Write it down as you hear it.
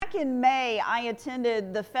back in May, I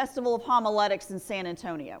attended the Festival of Homiletics in San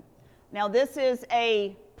Antonio. Now, this is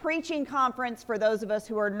a preaching conference for those of us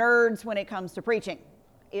who are nerds when it comes to preaching.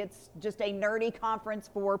 It's just a nerdy conference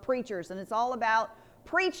for preachers, and it's all about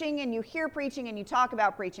preaching, and you hear preaching, and you talk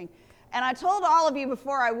about preaching. And I told all of you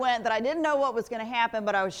before I went that I didn't know what was going to happen,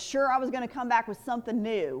 but I was sure I was going to come back with something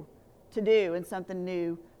new to do and something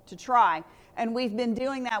new to try. And we've been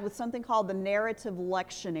doing that with something called the narrative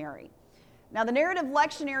lectionary. Now, the narrative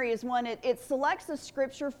lectionary is one, it selects a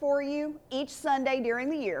scripture for you each Sunday during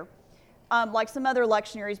the year, like some other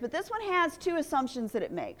lectionaries, but this one has two assumptions that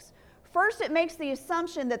it makes. First, it makes the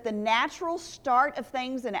assumption that the natural start of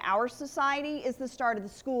things in our society is the start of the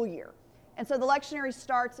school year. And so the lectionary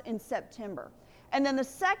starts in September. And then the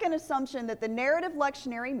second assumption that the narrative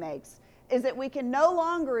lectionary makes is that we can no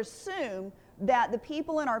longer assume that the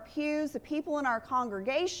people in our pews, the people in our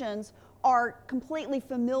congregations are completely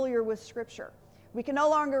familiar with Scripture. We can no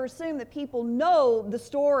longer assume that people know the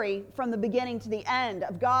story from the beginning to the end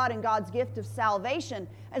of God and God's gift of salvation.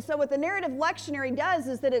 And so what the narrative lectionary does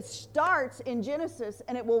is that it starts in Genesis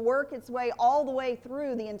and it will work its way all the way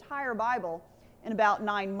through the entire Bible in about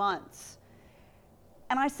 9 months.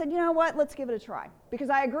 And I said, you know what, let's give it a try.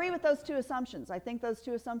 Because I agree with those two assumptions. I think those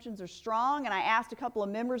two assumptions are strong, and I asked a couple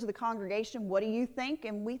of members of the congregation, what do you think?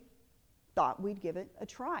 And we thought we'd give it a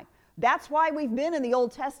try. That's why we've been in the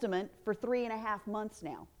Old Testament for 3.5 months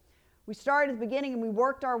now. We started at the beginning and we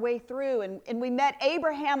worked our way through, and we met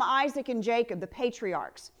Abraham, Isaac, and Jacob, the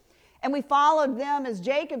patriarchs. And we followed them as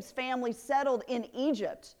Jacob's family settled in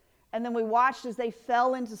Egypt. And then we watched as they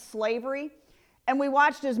fell into slavery. And we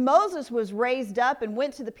watched as Moses was raised up and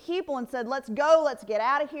went to the people and said, let's go, let's get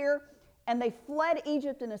out of here. And they fled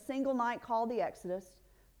Egypt in a single night called the Exodus.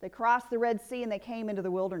 They crossed the Red Sea and they came into the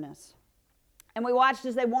wilderness. And we watched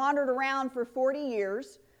as they wandered around for 40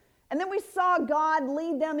 years. And then we saw God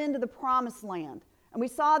lead them into the promised land. And we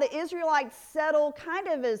saw the Israelites settle kind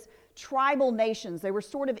of as tribal nations. They were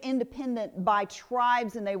sort of independent by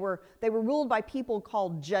tribes, and they were ruled by people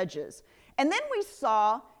called judges. And then we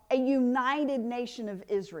saw a united nation of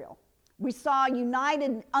Israel. We saw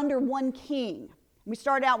united under one king. We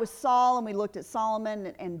started out with Saul, and we looked at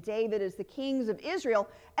Solomon and David as the kings of Israel.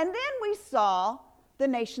 And then we saw the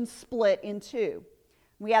nation split in two.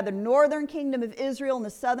 We had the northern kingdom of Israel and the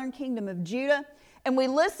southern kingdom of Judah. And we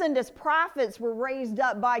listened as prophets were raised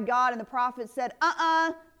up by God, and the prophets said,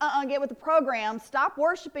 get with the program. Stop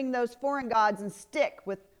worshiping those foreign gods and stick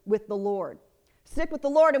with the Lord. Stick with the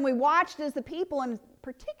Lord. And we watched as the people, and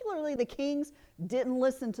particularly the kings, didn't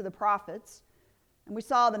listen to the prophets. And we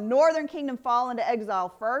saw the northern kingdom fall into exile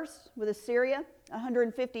first with Assyria.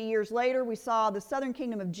 150 years later, we saw the southern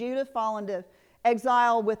kingdom of Judah fall into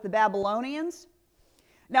exile with the Babylonians.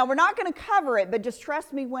 Now, we're not going to cover it, but just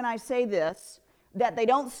trust me when I say this, that they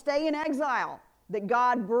don't stay in exile, that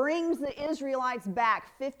God brings the Israelites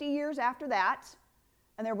back 50 years after that,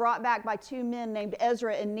 and they're brought back by two men named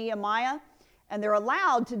Ezra and Nehemiah. And they're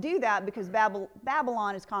allowed to do that because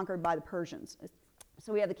Babylon is conquered by the Persians.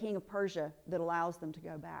 So we have the king of Persia that allows them to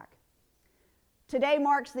go back. Today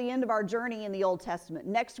marks the end of our journey in the Old Testament.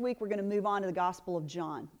 Next week, we're going to move on to the Gospel of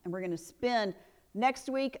John. And we're going to spend next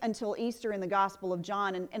week until Easter in the Gospel of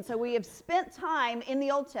John. And so we have spent time in the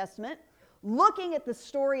Old Testament looking at the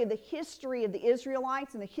story of the history of the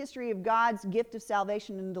Israelites and the history of God's gift of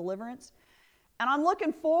salvation and deliverance. And I'm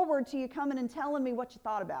looking forward to you coming and telling me what you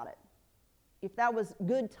thought about it. If that was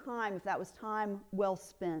good time, if that was time well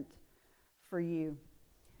spent for you.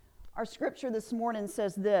 Our scripture this morning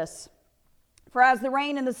says this, "For as the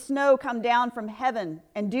rain and the snow come down from heaven,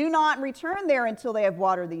 and do not return there until they have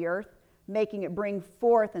watered the earth, making it bring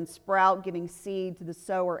forth and sprout, giving seed to the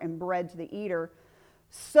sower and bread to the eater,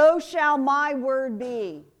 so shall my word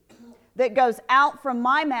be that goes out from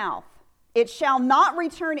my mouth. It shall not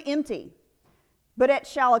return empty, but it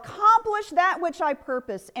shall accomplish that which I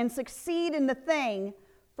purpose and succeed in the thing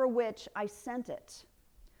for which I sent it."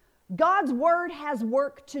 God's word has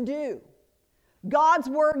work to do. God's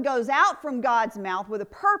word goes out from God's mouth with a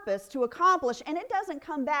purpose to accomplish, and it doesn't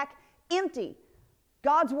come back empty.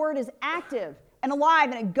 God's word is active and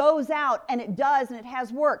alive, and it goes out, and it does, and it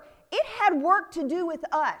has work. It had work to do with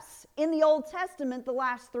us in the Old Testament the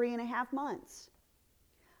last 3.5 months.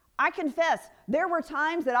 I confess, there were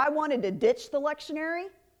times that I wanted to ditch the lectionary.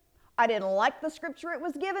 I didn't like the scripture it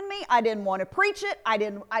was giving me. I didn't want to preach it. I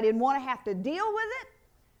didn't want to have to deal with it.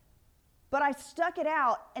 But I stuck it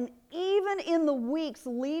out, and even in the weeks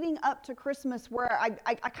leading up to Christmas where I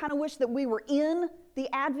kind of wish that we were in the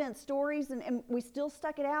Advent stories and we still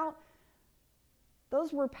stuck it out,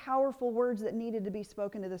 those were powerful words that needed to be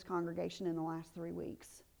spoken to this congregation in the last 3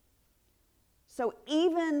 weeks. So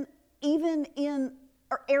even in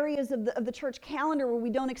areas of the church calendar where we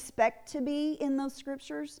don't expect to be in those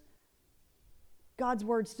scriptures, God's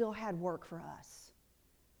word still had work for us.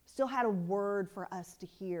 Still had a word for us to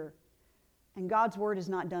hear. And God's word is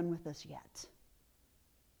not done with us yet.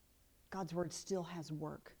 God's word still has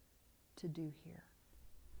work to do here.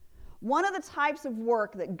 One of the types of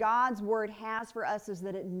work that God's word has for us is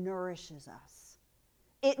that it nourishes us.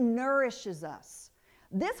 It nourishes us.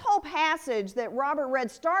 This whole passage that Robert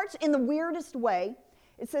read starts in the weirdest way.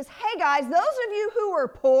 It says, hey guys, those of you who are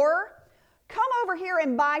poor, come over here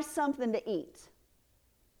and buy something to eat.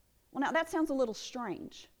 Well, now that sounds a little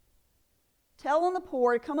strange. Telling the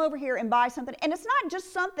poor to come over here and buy something. And it's not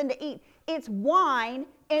just something to eat. It's wine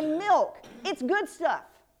and milk. It's good stuff.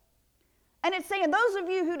 And it's saying, those of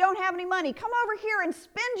you who don't have any money, come over here and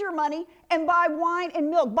spend your money and buy wine and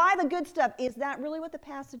milk. Buy the good stuff. Is that really what the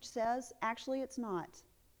passage says? Actually, it's not.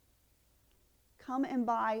 Come and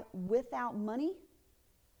buy without money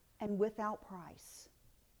and without price.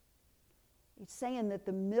 It's saying that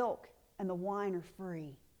the milk and the wine are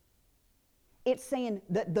free. It's saying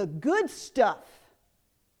that the good stuff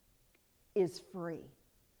is free.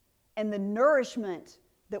 And the nourishment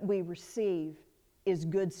that we receive is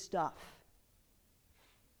good stuff.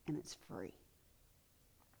 And it's free.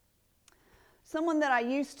 Someone that I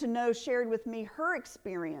used to know shared with me her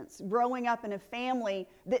experience growing up in a family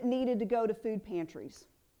that needed to go to food pantries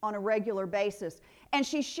on a regular basis. And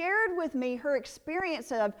she shared with me her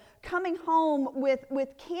experience of coming home with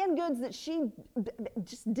canned goods that she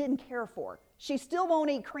just didn't care for. She still won't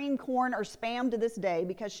eat cream corn or Spam to this day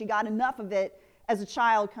because she got enough of it as a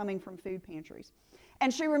child coming from food pantries.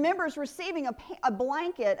 And she remembers receiving a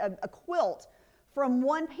blanket, a quilt from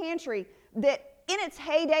one pantry that in its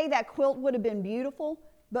heyday, that quilt would have been beautiful,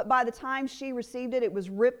 but by the time she received it, it was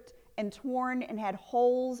ripped and torn and had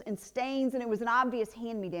holes and stains, and it was an obvious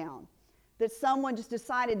hand-me-down that someone just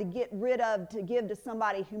decided to get rid of to give to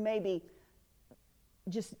somebody who maybe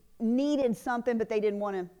just needed something, but they didn't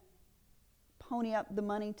want to pony up the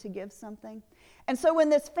money to give something. And so when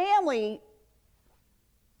this family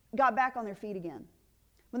got back on their feet again,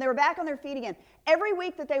 when they were back on their feet again, every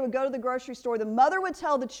week that they would go to the grocery store, the mother would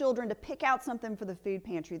tell the children to pick out something for the food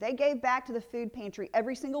pantry. They gave back to the food pantry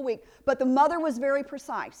every single week, but the mother was very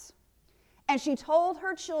precise. And she told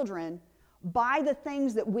her children, buy the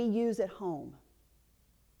things that we use at home.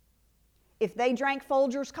 If they drank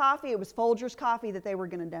Folgers coffee, it was Folgers coffee that they were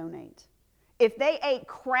going to donate. If they ate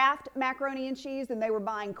Kraft macaroni and cheese, then they were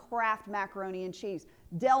buying Kraft macaroni and cheese.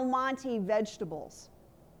 Del Monte vegetables.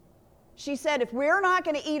 She said, if we're not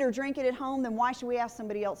going to eat or drink it at home, then why should we ask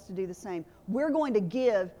somebody else to do the same? We're going to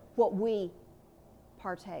give what we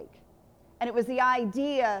partake. And it was the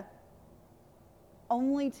idea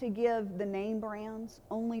only to give the name brands,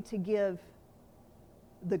 only to give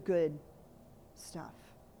the good stuff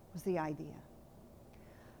was the idea.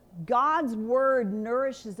 God's word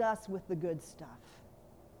nourishes us with the good stuff.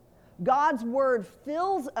 God's word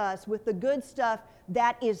fills us with the good stuff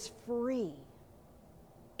that is free.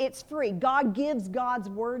 It's free. God gives God's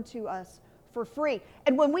word to us for free.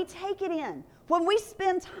 And when we take it in, when we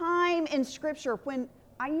spend time in Scripture, when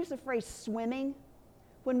I use the phrase swimming,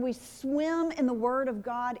 when we swim in the Word of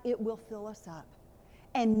God, it will fill us up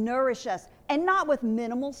and nourish us. And not with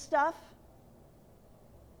minimal stuff,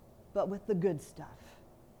 but with the good stuff.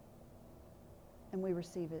 And we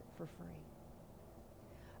receive it for free.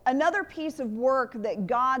 Another piece of work that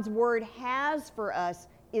God's Word has for us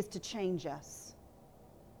is to change us.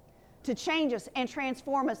 To change us and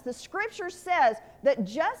transform us. The Scripture says that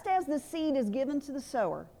just as the seed is given to the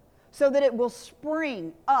sower, so that it will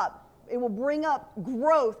spring up, it will bring up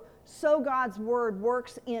growth, so God's Word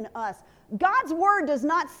works in us. God's Word does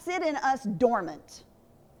not sit in us dormant.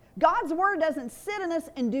 God's Word doesn't sit in us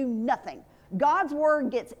and do nothing. God's Word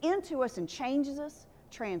gets into us and changes us,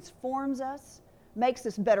 transforms us, makes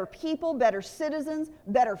us better people, better citizens,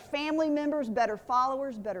 better family members, better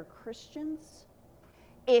followers, better Christians.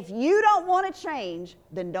 If you don't want to change,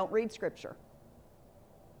 then don't read Scripture.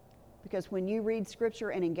 Because when you read Scripture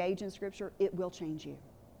and engage in Scripture, it will change you.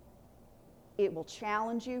 It will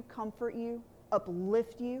challenge you, comfort you,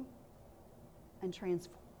 uplift you, and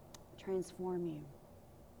transform you.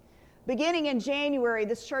 Beginning in January,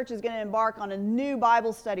 this church is going to embark on a new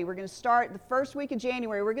Bible study. We're going to start the first week of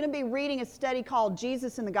January. We're going to be reading a study called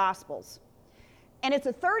Jesus in the Gospels. And it's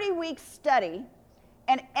a 30-week study.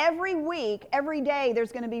 And every week, every day,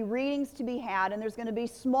 there's going to be readings to be had, and there's going to be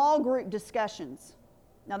small group discussions.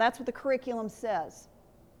 Now, that's what the curriculum says.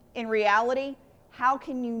 In reality, how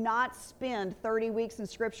can you not spend 30 weeks in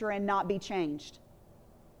Scripture and not be changed?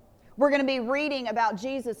 We're going to be reading about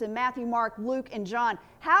Jesus in Matthew, Mark, Luke, and John.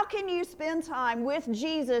 How can you spend time with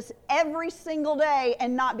Jesus every single day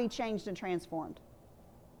and not be changed and transformed?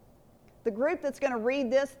 The group that's going to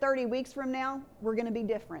read this 30 weeks from now, we're going to be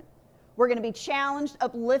different. We're going to be challenged,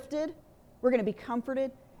 uplifted, we're going to be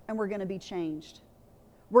comforted, and we're going to be changed.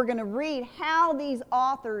 We're going to read how these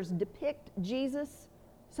authors depict Jesus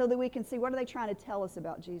so that we can see what are they trying to tell us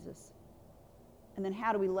about Jesus. And then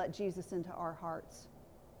how do we let Jesus into our hearts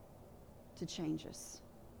to change us?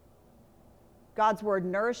 God's Word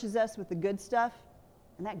nourishes us with the good stuff,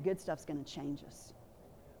 and that good stuff's going to change us.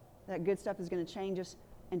 That good stuff is going to change us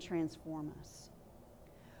and transform us.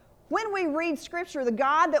 When we read Scripture, the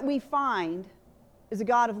God that we find is a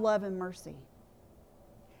God of love and mercy.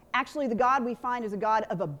 Actually, the God we find is a God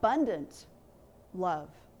of abundant love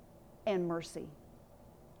and mercy.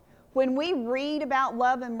 When we read about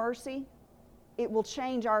love and mercy, it will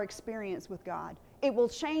change our experience with God. It will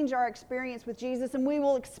change our experience with Jesus, and we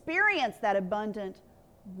will experience that abundant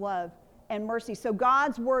love and mercy. So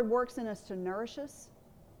God's Word works in us to nourish us,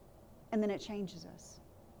 and then it changes us.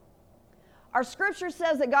 Our Scripture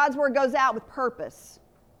says that God's Word goes out with purpose,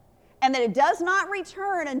 and that it does not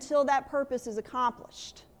return until that purpose is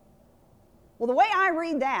accomplished. Well, the way I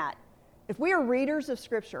read that, if we are readers of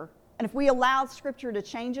Scripture, and if we allow Scripture to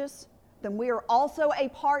change us, then we are also a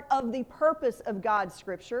part of the purpose of God's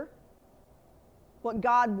Scripture. What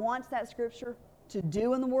God wants that Scripture to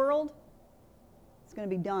do in the world, it's going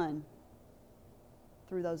to be done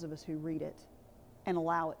through those of us who read it and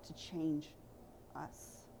allow it to change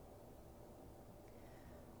us.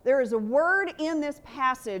 There is a word in this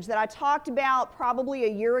passage that I talked about probably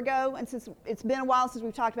a year ago, and since it's been a while since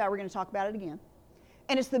we've talked about it, we're going to talk about it again.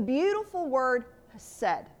 And it's the beautiful word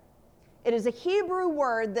hesed. It is a Hebrew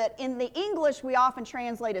word that in the English we often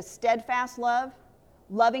translate as steadfast love,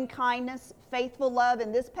 loving kindness, faithful love.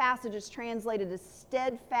 In this passage is translated as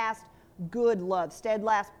steadfast good love,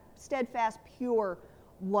 steadfast pure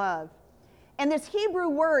love. And this Hebrew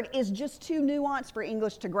word is just too nuanced for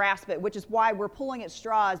English to grasp it, which is why we're pulling at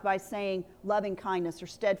straws by saying loving kindness or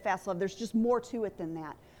steadfast love. There's just more to it than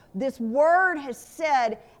that. This word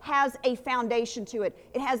hesed has a foundation to it.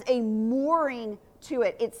 It has a mooring to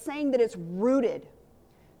it. It's saying that it's rooted,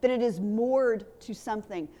 that it is moored to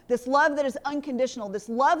something. This love that is unconditional, this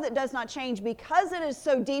love that does not change because it is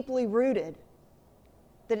so deeply rooted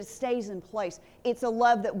that it stays in place. It's a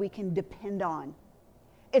love that we can depend on.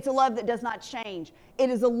 It's a love that does not change. It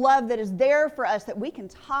is a love that is there for us that we can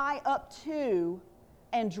tie up to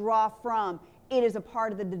and draw from. It is a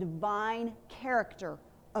part of the divine character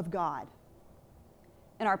of God.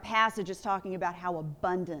 And our passage is talking about how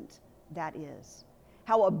abundant that is,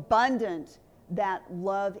 how abundant that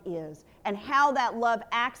love is, and how that love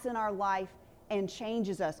acts in our life and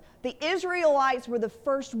changes us. The Israelites were the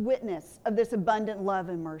first witness of this abundant love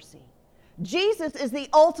and mercy. Jesus is the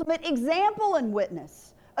ultimate example and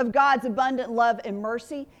witness of God's abundant love and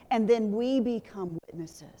mercy, and then we become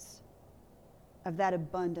witnesses of that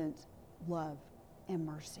abundant love and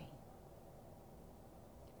mercy.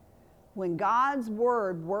 When God's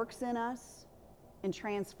Word works in us and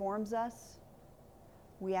transforms us,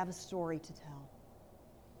 we have a story to tell.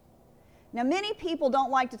 Now, many people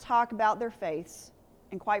don't like to talk about their faiths,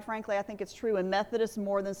 and quite frankly, I think it's true in Methodists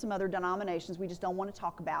more than some other denominations. We just don't want to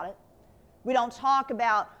talk about it. We don't talk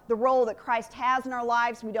about the role that Christ has in our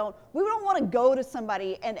lives. We don't want to go to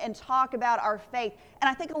somebody and talk about our faith. And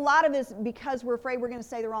I think a lot of it is because we're afraid we're going to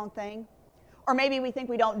say the wrong thing. Or maybe we think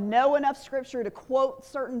we don't know enough Scripture to quote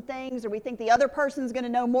certain things, or we think the other person's going to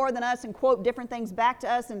know more than us and quote different things back to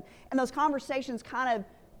us. And those conversations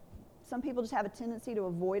some people just have a tendency to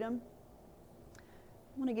avoid them.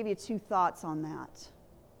 I want to give you two thoughts on that.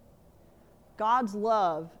 God's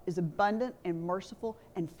love is abundant and merciful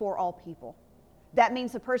and for all people. That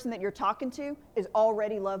means the person that you're talking to is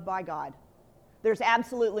already loved by God. There's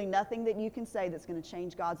absolutely nothing that you can say that's going to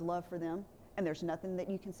change God's love for them, and there's nothing that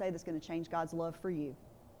you can say that's going to change God's love for you.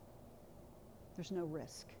 There's no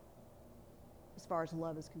risk as far as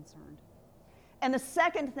love is concerned. And the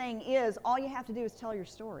second thing is, all you have to do is tell your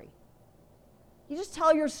story. You just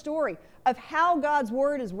tell your story of how God's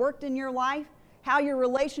Word has worked in your life, how your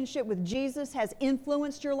relationship with Jesus has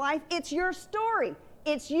influenced your life. It's your story.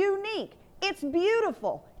 It's unique. It's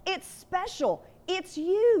beautiful. It's special. It's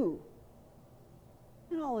you.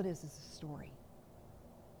 And all it is a story.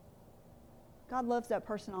 God loves that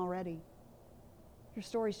person already. Your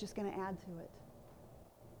story's just going to add to it.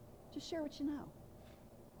 Just share what you know.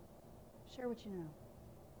 Share what you know.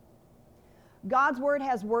 God's Word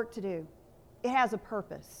has work to do. It has a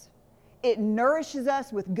purpose. It nourishes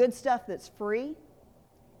us with good stuff that's free,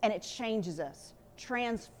 and it changes us,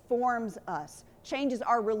 transforms us, changes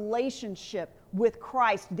our relationship with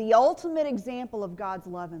Christ, the ultimate example of God's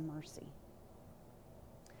love and mercy.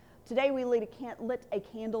 Today we lit a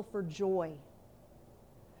candle for joy.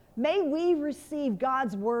 May we receive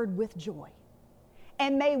God's word with joy,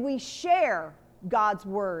 and may we share God's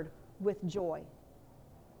word with joy.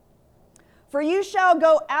 For you shall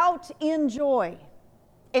go out in joy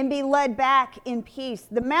and be led back in peace.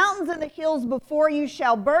 The mountains and the hills before you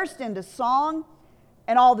shall burst into song,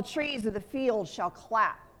 and all the trees of the field shall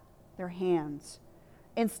clap their hands.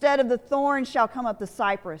 Instead of the thorn shall come up the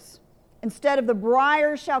cypress. Instead of the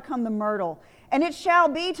briar shall come the myrtle. And it shall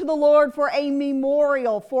be to the Lord for a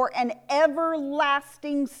memorial, for an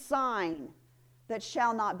everlasting sign that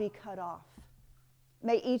shall not be cut off.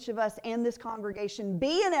 May each of us and this congregation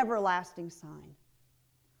be an everlasting sign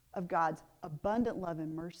of God's abundant love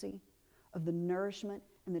and mercy, of the nourishment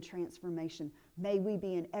and the transformation. May we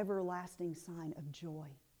be an everlasting sign of joy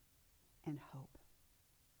and hope.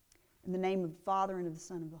 In the name of the Father, and of the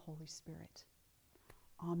Son, and of the Holy Spirit.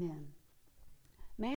 Amen.